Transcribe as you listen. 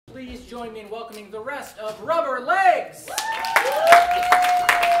join me in welcoming the rest of Rubber Legs.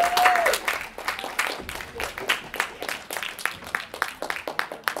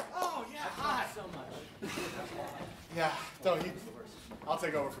 Oh, yeah, hi. So much. Yeah, I'll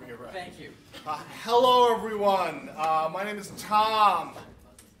take over from here, Brad. Thank you. Hello, everyone. My name is Tom.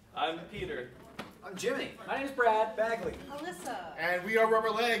 I'm Peter. I'm Jimmy. My name is Brad. Bagley. Alyssa. And we are Rubber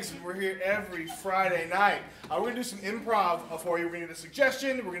Legs, and we're here every Friday night. We're going to do some improv for you. We're going to get a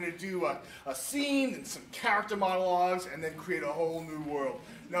suggestion, we're going to do a scene and some character monologues, and then create a whole new world.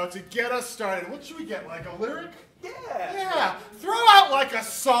 Now, to get us started, what should we get, like a lyric? Yeah. Yeah, throw out like a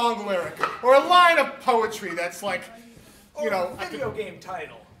song lyric, or a line of poetry that's like, you know. A video game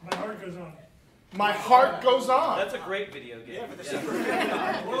title. My heart goes on. My heart goes on. That's a great video game. Yeah, for the Super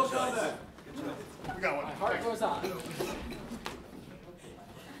Nintendo. Well done. We got one. My heart goes on.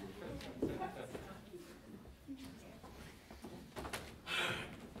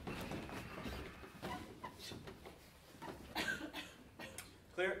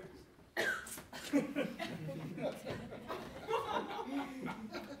 Clear?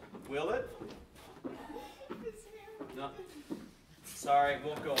 Will it? No. Sorry,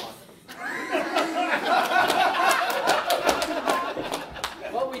 won't go on.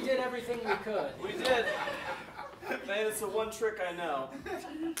 Well, we did everything we could. We did. Man, it's the one trick I know.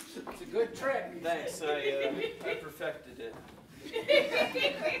 It's a good trick. Thanks, I perfected it.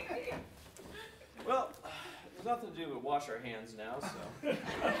 Well, there's nothing to do but wash our hands now, so. Do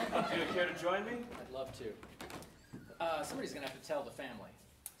you care to join me? I'd love to. Somebody's gonna have to tell the family.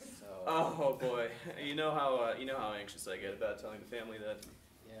 So. Oh boy, you know how anxious I get about telling the family that.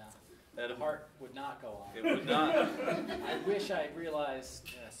 Yeah. That The heart would not go on. It would not. I wish I realized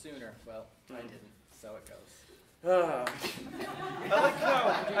sooner. Well, I didn't. So it goes. I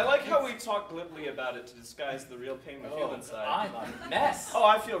like how we talk glibly about it to disguise the real pain we feel inside. I'm a mess. Oh,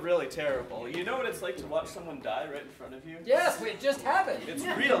 I feel really terrible. You know what it's like to watch someone die right in front of you? Yes, it just happened. It's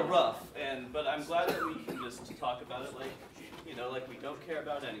real rough, but I'm glad that we can just talk about it like, like we don't care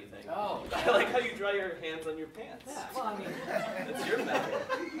about anything. Oh. I like how you dry your hands on your pants. Yeah, well, I mean, That's your method.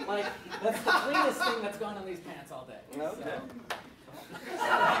 like, that's the cleanest thing that's gone on these pants all day. Okay.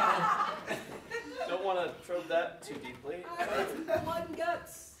 Don't want to probe that too deeply. Blood and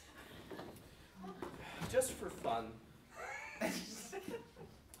guts. Just for fun.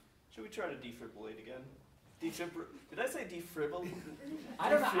 Should we try to defibrillate again? Did I say defibrillate? I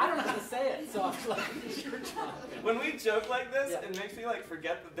don't know how to say it, so I'm like, you're trying. When we joke like this, Yeah. it makes me like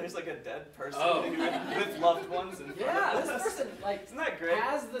forget that there's like a dead person Oh. with loved ones in front Yeah, of this us. person, like, Isn't that great?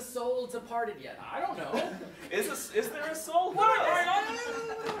 has the soul departed yet? I don't know. Is there a soul? Who All knows?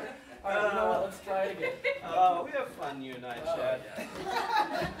 right, you know what? Let's try it again. We have fun, you and I, Chad. Yeah.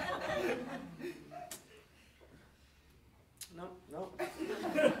 No.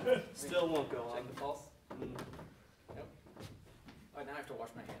 Still won't go on. Check the pulse. Mm. Nope. Oh, now I have to wash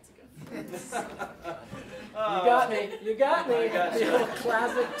my hands again. Oh. You got me. You got me. I got you. The old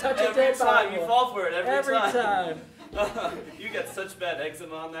classic touch a Every dead time, body. you fall for it every time. You get such bad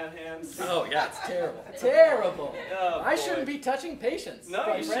eczema on that hand. Oh yeah, it's terrible. Terrible. Oh, I boy. shouldn't be touching patients. No,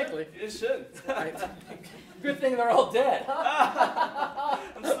 quite you frankly. should. You should. Good thing they're all dead.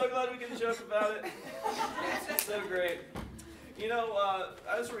 I'm so glad we can joke about it. It's so great.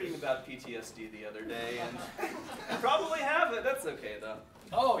 I was reading about PTSD the other day, and I probably have it. That's okay, though.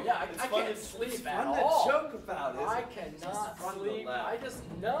 Oh yeah, It's I fun can't to- sleep it's at fun to all. joke about, isn't I it? cannot It's fun to sleep. laugh. I just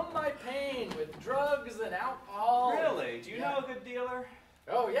numb my pain with drugs and alcohol. Really? Do you know a good dealer?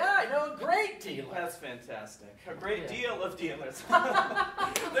 Oh yeah, I know a great dealer. That's fantastic. A great Yeah. deal of dealers.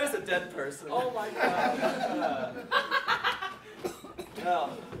 There's a dead person. Oh my god. Well,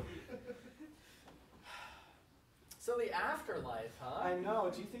 So the afterlife, huh? I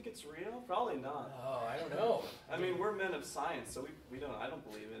know. Do you think it's real? Probably not. Oh, I don't know. I mean, we're men of science, so we don't. I don't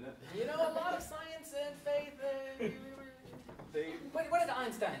believe in it. You know, a lot of science and faith. They. What did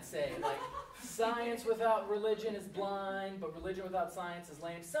Einstein say? Like, science without religion is blind, but religion without science is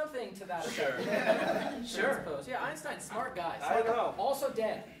lame. Something to that effect. Sure. I suppose. Yeah, Einstein's smart guy. I Smart guy. know. Also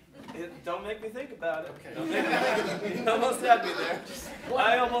dead. Don't make me think about it. Okay. Don't make me think. You almost had me there.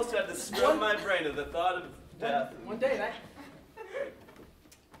 I almost had to scrub my brain at the thought of death. One day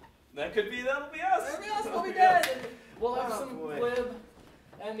That'll be us. everybody else will be dead. And we'll have Oh, some boy. glib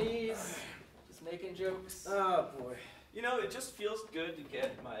MEs, just making jokes. Oh boy. It just feels good to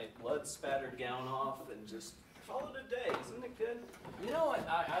get my blood spattered gown off and just call it a day. Isn't it good? You know what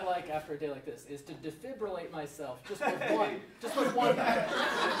I like after a day like this is to defibrillate myself just with one. Just with one.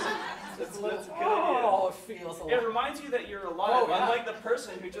 Just a little, That's a good oh, it feels a lot. It reminds you that you're alive, Oh, yeah. unlike the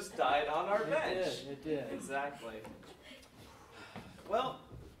person who just died on our bench. It did. Exactly. Well,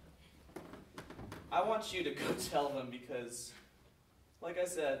 I want you to go tell them because, like I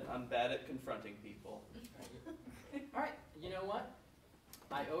said, I'm bad at confronting people. All right, you know what?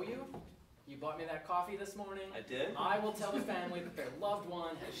 I owe you. You bought me that coffee this morning. I did? I will tell the family that their loved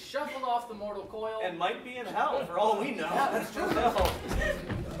one has shuffled off the mortal coil. And might be in hell, for all we know. Yeah, that's true. Hell.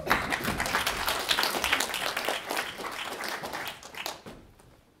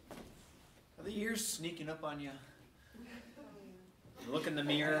 Are the years sneaking up on you? You look in the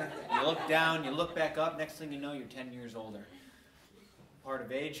mirror, you look down, you look back up, next thing you know, you're 10 years older. Part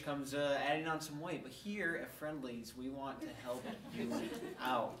of age comes adding on some weight, but here at Friendlies, we want to help you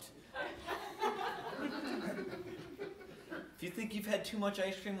out. If you think you've had too much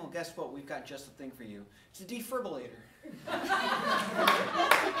ice cream, well, guess what? We've got just the thing for you. It's a defibrillator. You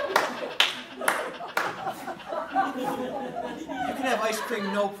can have ice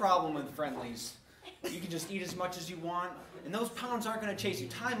cream no problem with Friendlies. You can just eat as much as you want, and those pounds aren't going to chase you.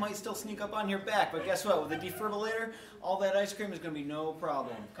 Time might still sneak up on your back, but guess what? With a defibrillator, all that ice cream is going to be no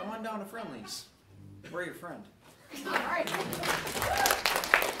problem. Come on down to Friendlies. We're your friend. All right.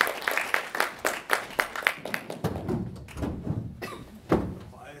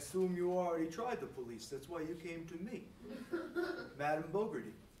 I assume you already tried the police. That's why you came to me, Madam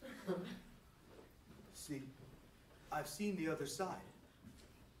Bogarty. See, I've seen the other side.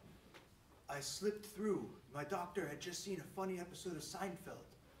 I slipped through. My doctor had just seen a funny episode of Seinfeld.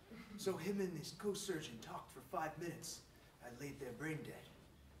 So him and his co-surgeon talked for 5 minutes. I laid there brain dead.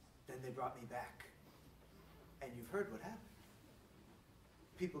 Then they brought me back. And you've heard what happened.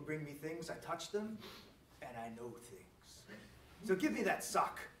 People bring me things, I touch them, and I know things. So give me that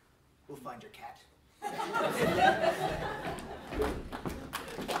sock. We'll find your cat.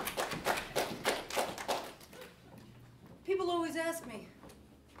 People always ask me,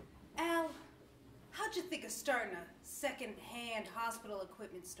 Al, how'd you think of starting a second-hand hospital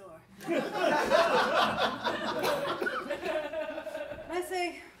equipment store? I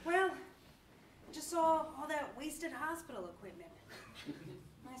say, well, I just saw all that wasted hospital equipment.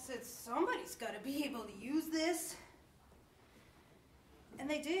 I said, somebody's got to be able to use this. And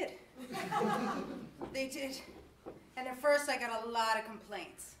they did. They did. And at first I got a lot of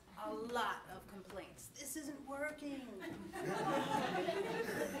complaints. A lot of complaints. This isn't working.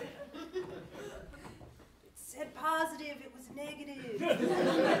 It said positive, it was negative.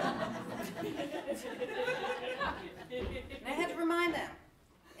 And I had to remind them,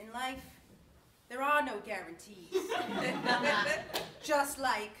 in life, there are no guarantees. Just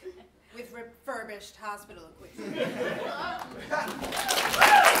like with refurbished hospital equipment.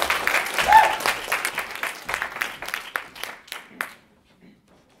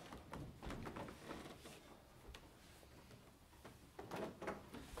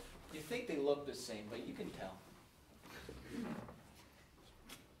 You think they look the same, but you can tell.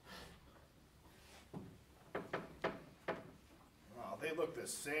 Oh, they look the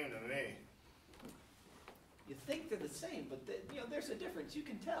same to me. You think they're the same, but there's a difference. You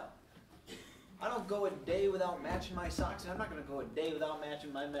can tell. I don't go a day without matching my socks, and I'm not going to go a day without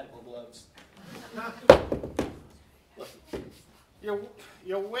matching my medical gloves.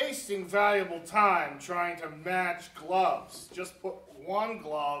 You're wasting valuable time trying to match gloves. Just put one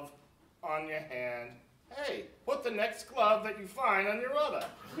glove on your hand. Hey, put the next glove that you find on your other.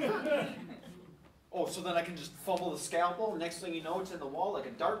 Oh, so then I can just fumble the scalpel, and next thing you know, it's in the wall like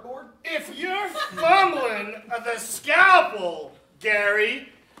a dartboard? If you're fumbling the scalpel, Gary,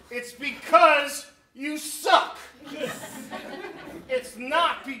 it's because you suck. It's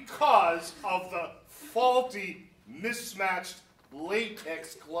not because of the faulty, mismatched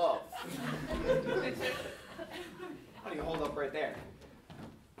latex glove. How do you hold up right there?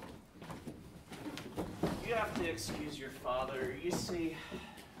 You have to excuse your father. You see,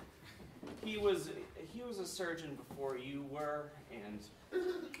 he was a surgeon before you were, and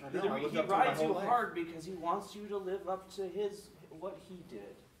he rides you hard because he wants you to live up to what he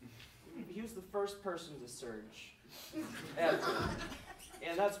did. He was the first person to surge ever,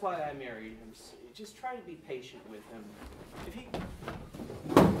 and that's why I married him. So just try to be patient with him. If he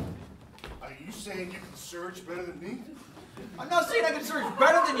Are you saying you can surge better than me? I'm not saying I can surge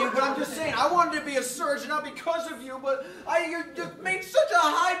better than you, but I'm just saying I wanted to be a surgeon, not because of you, but you made such a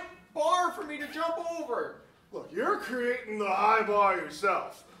high bar for me to jump over. Look, you're creating the high bar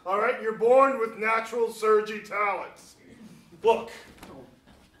yourself, all right? You're born with natural surgery talents. Look.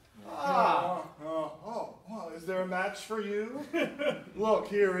 Well, is there a match for you? Look,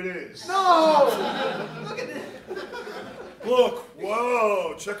 here it is. No! Look at this. Look,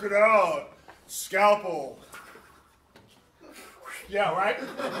 whoa, check it out. Scalpel. Yeah, right?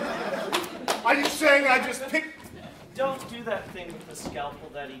 Are you saying I just picked... Don't do that thing with the scalpel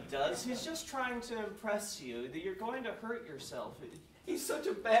that he does. He's just trying to impress you. That you're going to hurt yourself. He's such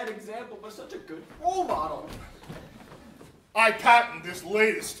a bad example, but such a good role model. I patent this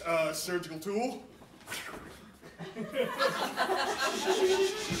latest surgical tool.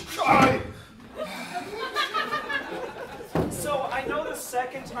 So I know the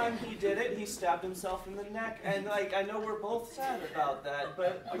second time he did it, he stabbed himself in the neck, and like I know we're both sad about that,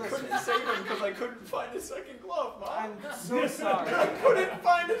 but I listen, couldn't save him because I couldn't find a second glove, Mom. I'm so sorry. I couldn't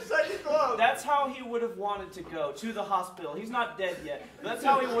find a second glove. That's how he would have wanted to go, to the hospital. He's not dead yet. But that's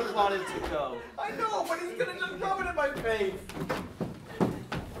how he would have wanted to go. I know, but he's gonna just rub it in my face.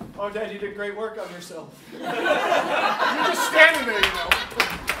 Oh, Dad, you did great work on yourself. You're just standing there, you know.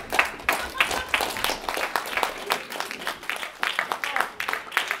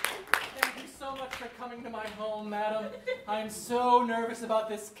 Thank you so much for coming to my home, madam. I'm so nervous about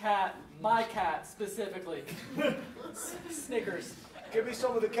this cat. My cat, specifically. Snickers. Give me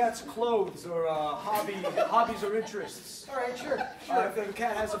some of the cat's clothes or hobbies or interests. All right, sure. If the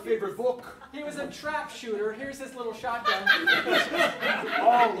cat has a favorite book. He was a trap shooter. Here's his little shotgun.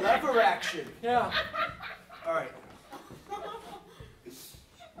 Oh, lever action. Yeah. All right.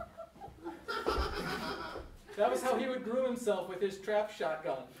 That was how he would groom himself, with his trap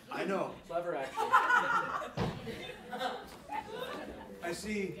shotgun. I know. Lever action. I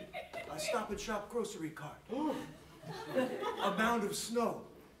see a Stop and Shop grocery cart. A mound of snow.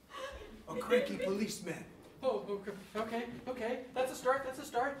 A cranky policeman. Oh, okay, okay. That's a start, that's a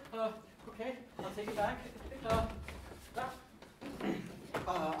start. Okay, I'll take it back.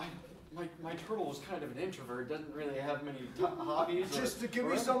 My turtle was kind of an introvert. Doesn't really have many hobbies. Just to give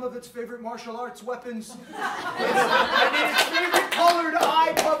me some of its favorite martial arts weapons. And its favorite colored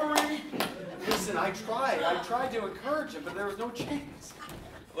eye covering. Listen, I tried to encourage him, but there was no chance.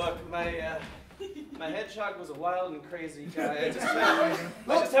 Look, my hedgehog was a wild and crazy guy. I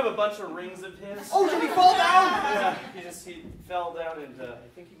just have a bunch of rings of his. Oh, did he fall down? Yeah, he fell down and I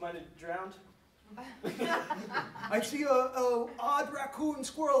think he might have drowned. I see a odd raccoon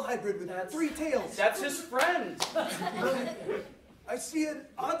squirrel hybrid with 3 tails. That's his friend. I see an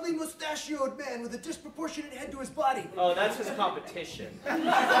oddly mustachioed man with a disproportionate head to his body. Oh, that's his competition. And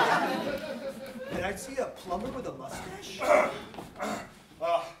I see a plumber with a mustache.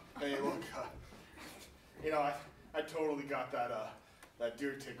 Hey, look, you know, I totally got that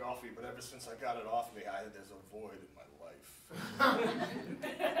deer tick off me, but ever since I got it off me, there's a void in my life.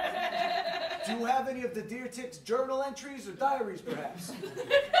 Do you have any of the deer tick's journal entries or diaries, perhaps?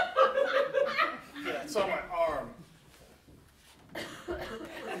 Yeah, it's on my arm.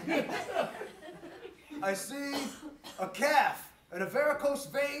 I see a calf and a varicose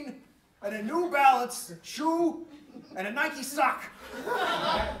vein and a New Balance shoe and a Nike sock.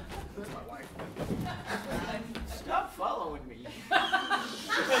 That's my wife. Stop following me.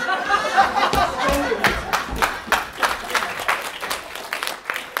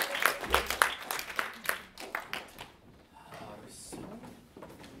 So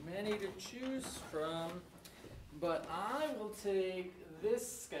many to choose from, but I will take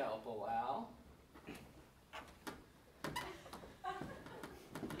this scalpel, Al.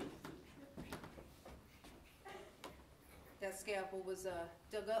 That scalpel was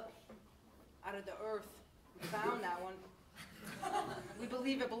dug up out of the earth. We found that one. We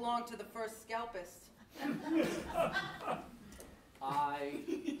believe it belonged to the first scalpist. I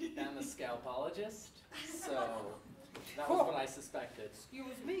am a scalpologist, so that was what I suspected.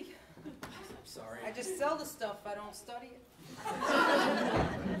 Excuse me. I'm sorry. I just sell the stuff, I don't study it.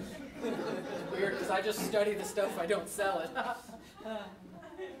 It's weird, because I just study the stuff, I don't sell it.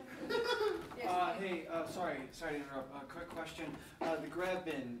 Hey, sorry to interrupt. Quick question. The grab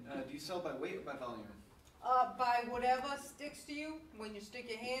bin, do you sell by weight or by volume? By whatever sticks to you when you stick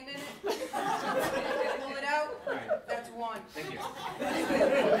your hand in it. Pull it out. Right. That's one. Thank you.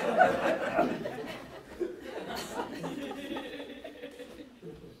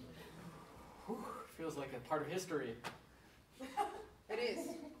 Feels like a part of history. It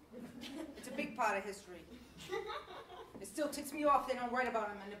is. It's a big part of history. It still ticks me off they don't write about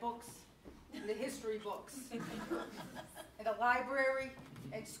him in the books, in the history books, in the library,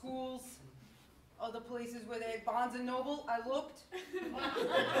 at schools, other places where they had Barnes and Noble. I looked.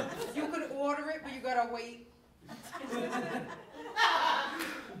 You could order it, but you gotta wait.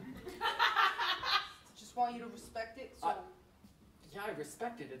 Just want you to respect it. So. Yeah, I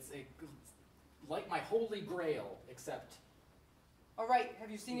respect it. It's like my holy grail, except... All right, have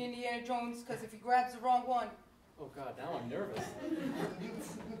you seen Indiana Jones? Because if he grabs the wrong one, Oh God, now I'm nervous. you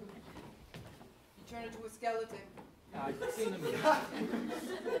turn into a skeleton. I've seen them.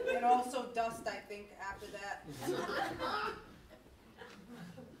 And also dust, I think, after that.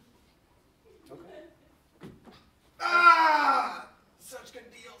 Okay. Ah! Such good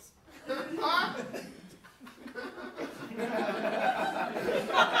deals.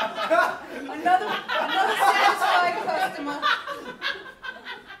 Another satisfied customer.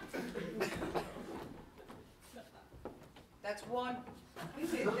 That's one.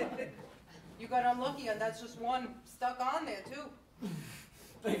 You got unlucky, and that's just one stuck on there too.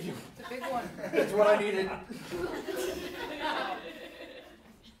 Thank you. It's a big one. That's what I needed.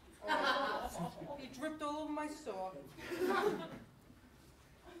 Oh, he dripped all over my sword.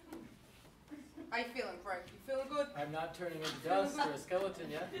 How you feeling, Frank? You feeling good? I'm not turning into dust or a skeleton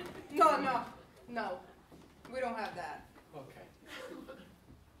yet. No. We don't have that. Okay.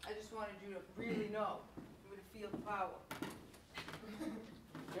 I just wanted you to really know. You would feel the power.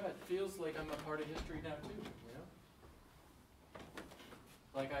 Yeah, it feels like I'm a part of history now too. You know,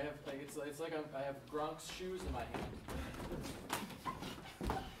 like I have, like it's like I have Gronk's shoes in my hand.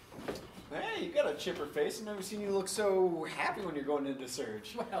 Hey, you got a chipper face. I've never seen you look so happy when you're going into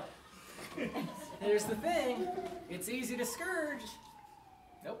Surge. Well, here's the thing. It's easy to scourge.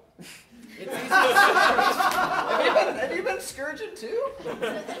 Nope. It's easy to scourge. Have you been scourging too?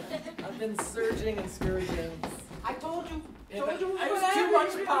 I've been surging and scourging. I told you. It Told you we was were too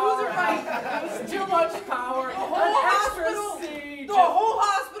much power. It was too much power. The whole An extra hospital. siege. The whole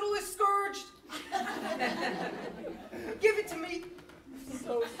hospital is scourged. Give it to me.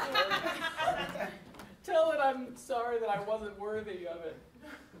 So sorry. Tell it I'm sorry that I wasn't worthy of it.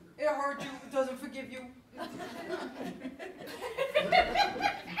 It hurt you. It doesn't forgive you.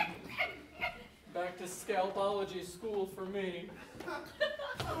 Back to scalpology school for me.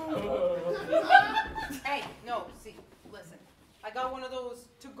 Hey, no, see, listen. I got one of those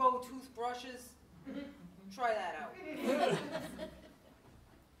to-go toothbrushes. Try that out. Okay.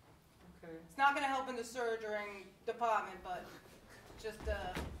 It's not going to help in the surgery department, but just,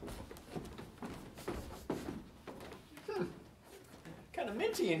 Kind of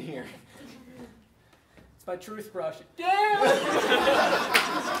minty in here. It's my toothbrush. Damn!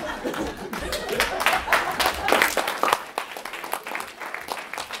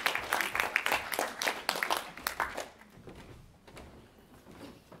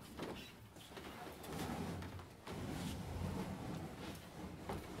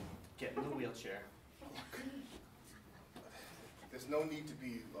 Get in the wheelchair. There's no need to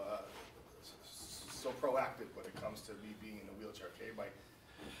be so proactive when it comes to me being in a wheelchair, okay?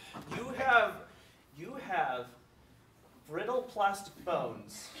 You have brittle plastic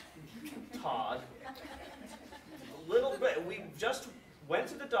bones, Todd. A little bit. We just went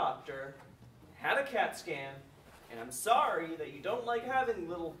to the doctor, had a CAT scan, and I'm sorry that you don't like having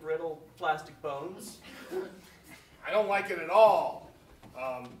little brittle plastic bones. I don't like it at all,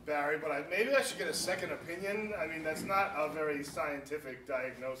 Barry, but maybe I should get a second opinion. I mean, that's not a very scientific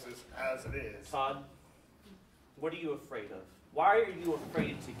diagnosis as it is. Todd, what are you afraid of? Why are you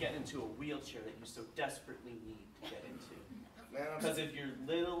afraid to get into a wheelchair that you so desperately need to get into? Man, Because of your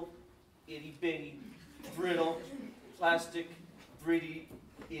little, itty-bitty, brittle, plastic, gritty,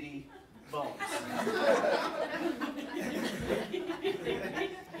 itty bones.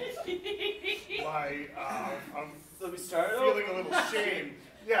 I'm So we start feeling a little shame.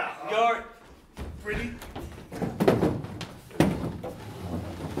 Yeah. You're pretty.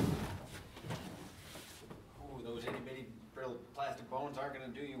 Oh, those itty bitty brittle plastic bones aren't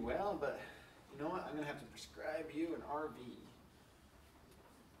going to do you well, but you know what? I'm going to have to prescribe you an RV.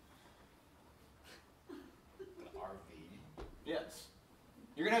 An RV? Yes.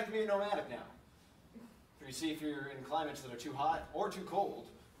 You're going to have to be a nomadic now. You see, if you're in climates that are too hot or too cold,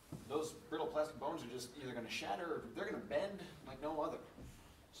 those brittle plastic bones are just either going to shatter or they're going to bend like no other.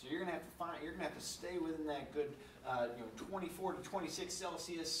 So you're going to have to stay within that good, 24 to 26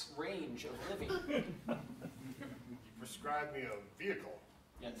 Celsius range of living. You prescribed me a vehicle.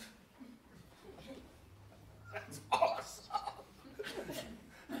 Yes. That's awesome.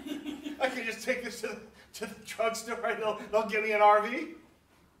 I can just take this to the drugstore and they'll give me an RV?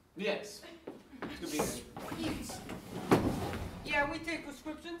 Yes. It's going to be yeah, we take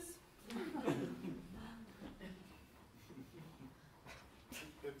prescriptions.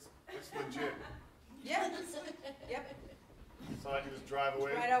 It's legit. Yeah. Yep. So I can just drive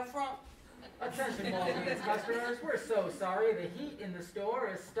away. Right out front. Attention, Walgreens customers, we're so sorry. The heat in the store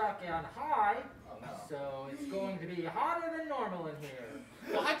is stuck on high, Oh, no. so it's going to be hotter than normal in here.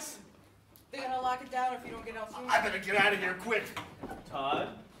 What? They're gonna lock it down if you don't get out soon. I better get out of here quick. Todd,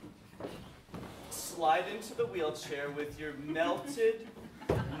 slide into the wheelchair with your melty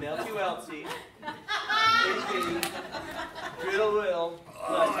welty AP, Griddle Will,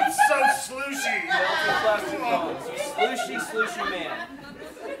 Oh, it's so slushy. Melted Plastic Bones, you slushy man.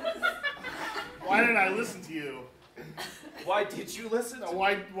 Why didn't I listen to you? Why did you listen to me?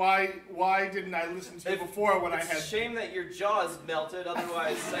 Why didn't I listen to you before when I It's had... a shame that your jaw's melted,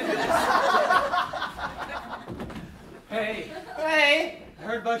 otherwise Hey, I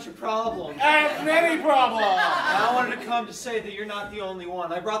heard about your problem. I have many problems! And I wanted to come to say that you're not the only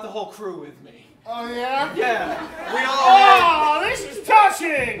one. I brought the whole crew with me. Oh, yeah? Yeah, Oh, this is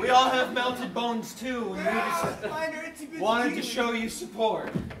touching! we all have melted bones too, and we just wanted to show you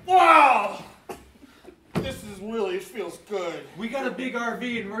support. Wow! This is really feels good. We got a big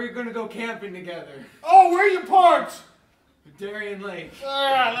RV and we're gonna go camping together. Oh, where are you parked? Darien Lake. All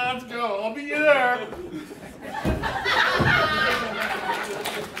right, let's go. I'll meet you there.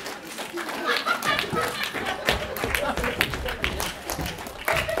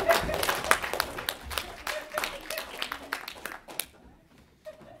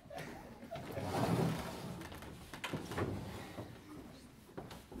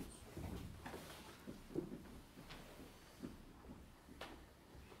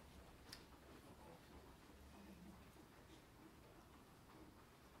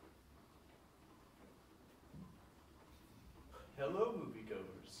 Hello,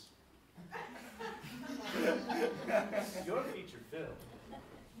 moviegoers. Your feature film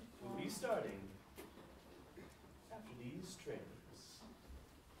will be starting after these trailers.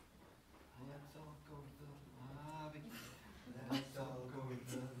 Let's all go to the lobby. Let's all go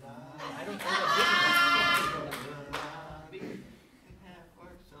to the lobby. I don't know that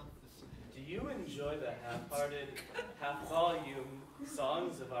Do you enjoy the half-hearted, half-volume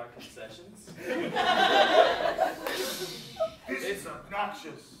songs of our concessions? This is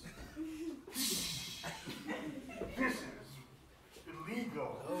obnoxious. This is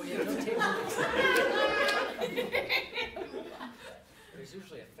illegal. Oh, yeah, don't take There's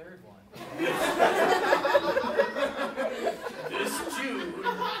usually a third one. This June,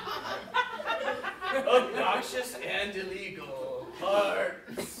 obnoxious and illegal, part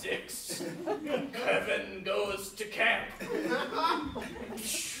 6. Kevin goes to camp.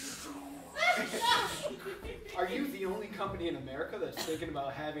 Are you the only company in America that's thinking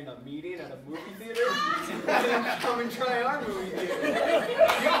about having a meeting at a movie theater? Come and try our movie theater.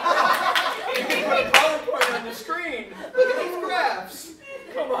 You can put a PowerPoint on the screen. Look at these graphs.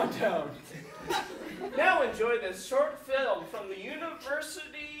 Come on down. Now enjoy this short film from the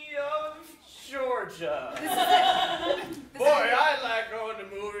University of Georgia. Boy, I like going to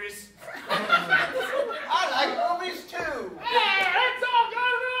movies. I like movies too. Hey, let's all go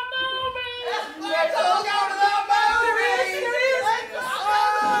to the movies! Let's all go to the movies.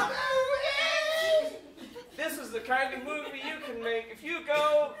 This is the kind of movie you can make if you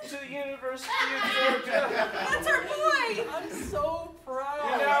go to the University of Georgia. That's our boy! I'm so We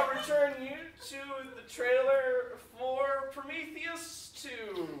proud. now return you to the trailer for Prometheus 2.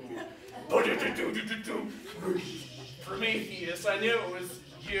 Prometheus, I knew it was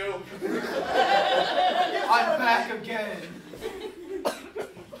you. I'm back again.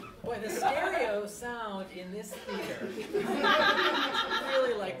 Boy, the stereo sound in this theater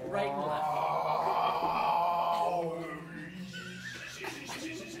really like right and left.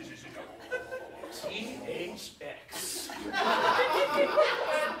 THX.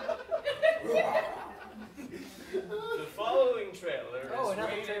 The following trailer is another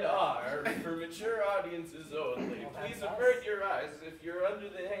rated trailer. R for mature audiences only. Please avert your eyes if you're under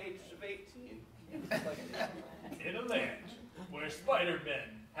the age of 18. In a land where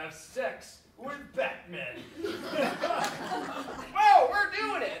Spider-Men have sex with Batmen. Whoa, we're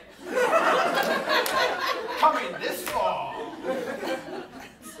doing it! Coming this fall.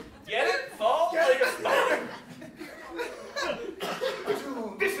 Get it? Fall like a spider.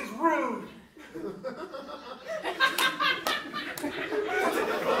 This is rude.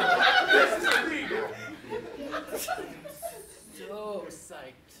 This is illegal. So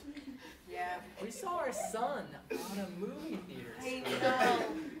psyched. Yeah. We saw our son on a movie theater I screen. know.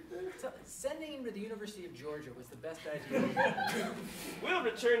 So sending him to the University of Georgia was the best idea. We'll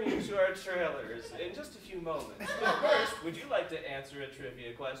return you to our trailers in just a few moments. But first, would you like to answer a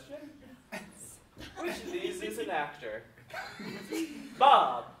trivia question? Which of these is an actor?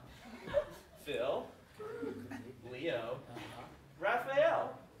 Bob, Phil, Leo,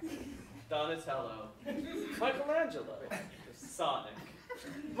 Raphael, Donatello, Michelangelo, Sonic,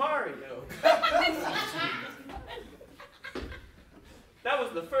 Mario. That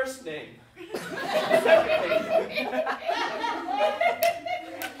was the first name. Second name.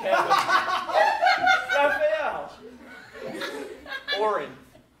 Kevin. Raphael. Oren.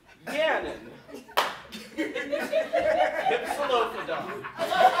 Gannon.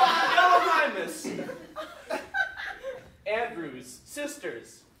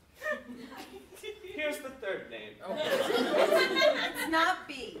 Here's the third name. It's not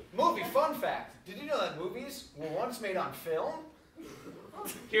B. Movie fun fact. Did you know that movies were once made on film?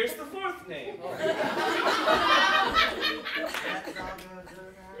 Here's the fourth name.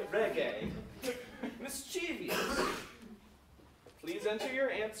 Reggae. Mischievous. Please enter your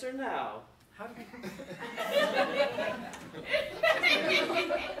answer now. How do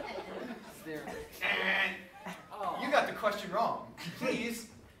you got the question wrong. Please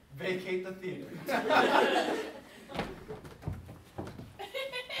vacate the theater.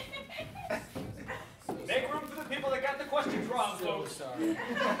 Make room for the people that got the questions wrong, So folks. sorry.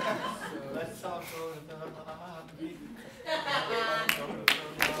 Let's talk about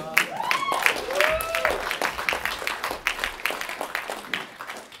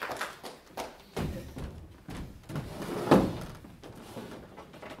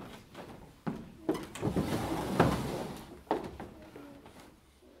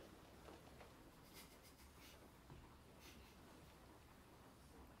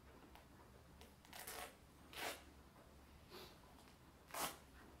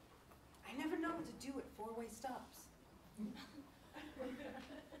I never know what to do at four-way stops.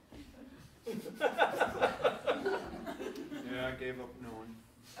 Yeah, I gave up knowing.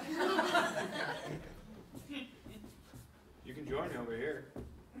 You can join me over here.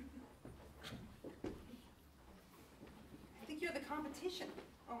 I think you're the competition.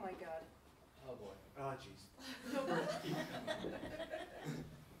 Oh my God. Oh boy. Oh, jeez.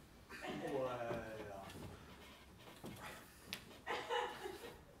 What?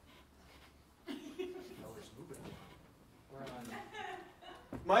 We're on.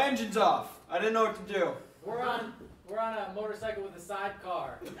 My engine's off. I didn't know what to do. We're on a motorcycle with a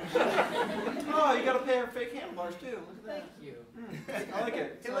sidecar. Oh, you got a pair of fake handlebars too. Thank you. I like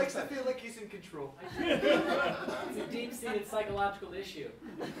it. He likes to feel like he's in control. It's a deep-seated psychological issue.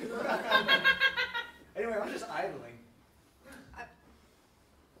 Anyway, I'm just idling.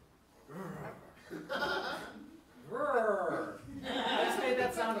 Roar. I just made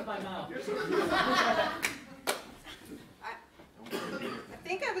that sound with my mouth. I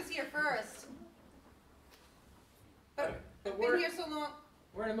think I was here first. But I've we're- been here so long.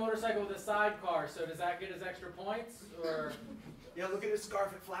 We're in a motorcycle with a sidecar, so does that get us extra points? Or Yeah, look at his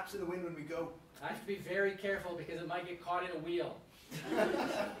scarf. It flaps in the wind when we go. I have to be very careful because it might get caught in a wheel.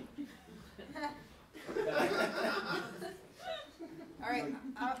 All right,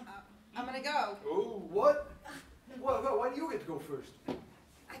 I'm gonna go. Oh, what? What? Why do you get to go first?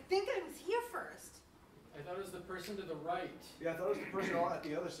 I think I was here first. I thought it was the person to the right. Yeah, I thought it was the person at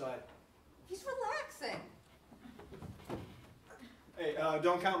the other side. He's relaxing. Hey,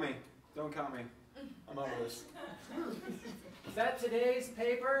 don't count me. Don't count me. I'm out of this. Is that today's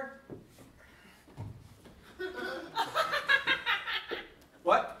paper?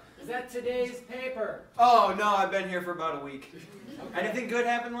 What? Is that today's paper? Oh, no, I've been here for about a week. Anything good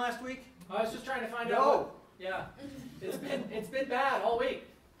happened last week? I was just trying to find No. out. What, yeah. It's been bad all week.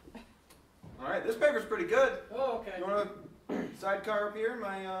 All right, this paper's pretty good. Oh, okay. You want a sidecar up here?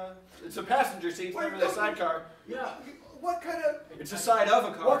 It's a passenger seat. Wait, Remember the look. sidecar? Yeah. What kind of? It's the side of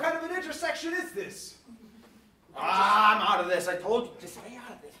a car. What kind of an intersection is this? Ah, I'm out of this. I told you to stay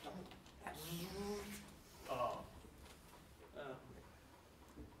out of this. Don't. Oh.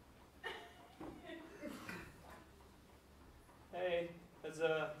 Hey, is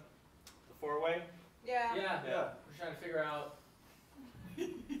the four-way? Yeah. Yeah. Yeah. We're trying to figure out.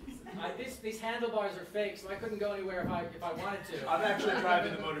 These handlebars are fake, so I couldn't go anywhere if I wanted to. I'm actually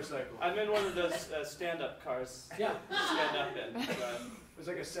driving the motorcycle. I'm in one of those stand-up cars. Yeah. Stand up in. It's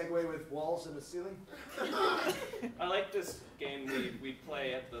like a Segway with walls and a ceiling. I like this game we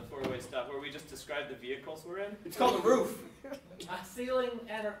play at the four-way stop where we just describe the vehicles we're in. It's called a roof. A ceiling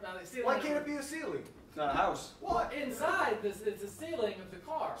and a ceiling. Why can't it be a ceiling? It's not a house. What? Inside this? It's a ceiling of the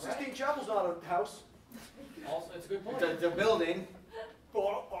car, right? Sistine Chapel's not a house. Also, it's a good point. The building.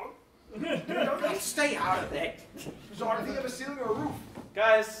 Stay out of it. So are they have a ceiling or a roof?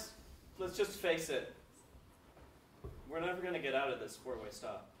 Guys, let's just face it. We're never going to get out of this four-way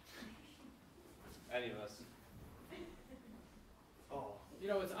stop. Any of us. Oh. You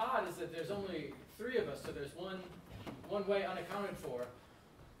know, what's odd is that there's only 3 of us, so there's one way unaccounted for.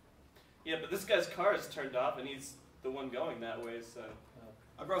 Yeah, but this guy's car is turned off and he's the one going that way, so.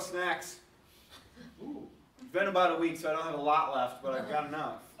 I brought snacks. Ooh. It's been about a week, so I don't have a lot left, but I've got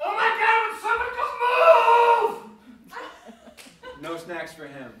enough. Oh my God, someone just move! No snacks for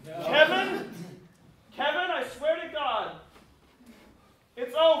him. No. Kevin, I swear to God,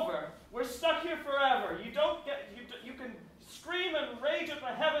 it's over. We're stuck here forever. You can scream and rage at the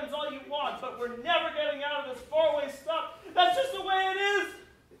heavens all you want, but we're never getting out of this four-way stop. That's just the way it is.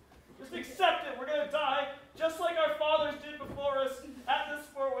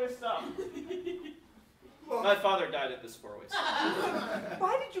 My father died at this 4 weeks.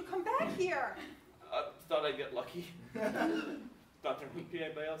 Why did you come back here? Thought I'd get lucky. Thought there wouldn't be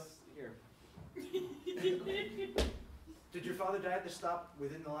anybody else here. Did your father die at the stop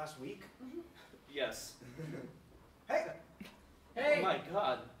within the last week? Yes. Hey! Hey! Oh my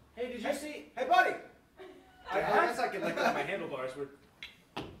God. Hey, did you see? Hey, buddy! I guess I can let go of my handlebars.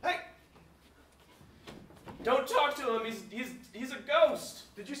 Hey! Don't talk to him. He's a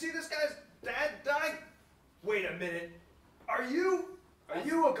ghost. Did you see this guy's dad die? Wait a minute. Are you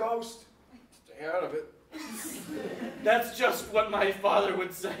a ghost? Stay out of it. That's just what my father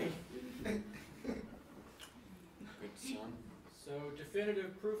would say. Good son. So,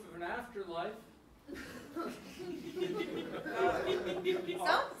 definitive proof of an afterlife.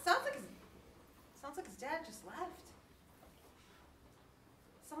 Sounds like his dad just left.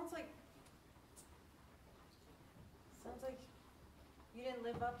 Sounds like you didn't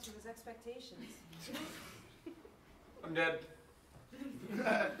live up to his expectations. I'm dead. He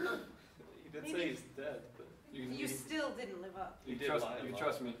did say he's dead, but You still didn't live up. you did trust, lie a you lot.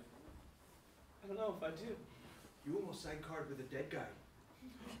 trust me. I don't know if I do. You almost sidecarred with a dead guy.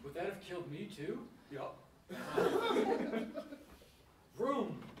 Would that have killed me too? Yup.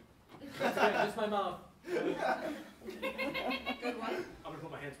 Room! That's right, just my mouth. Good one. I'm gonna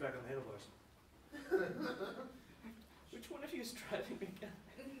put my hands back on the handlebars. Which one of you is driving again?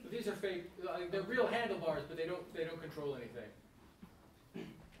 These are fake. They're real handlebars, but they don't control anything.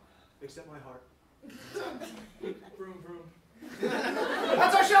 Except my heart.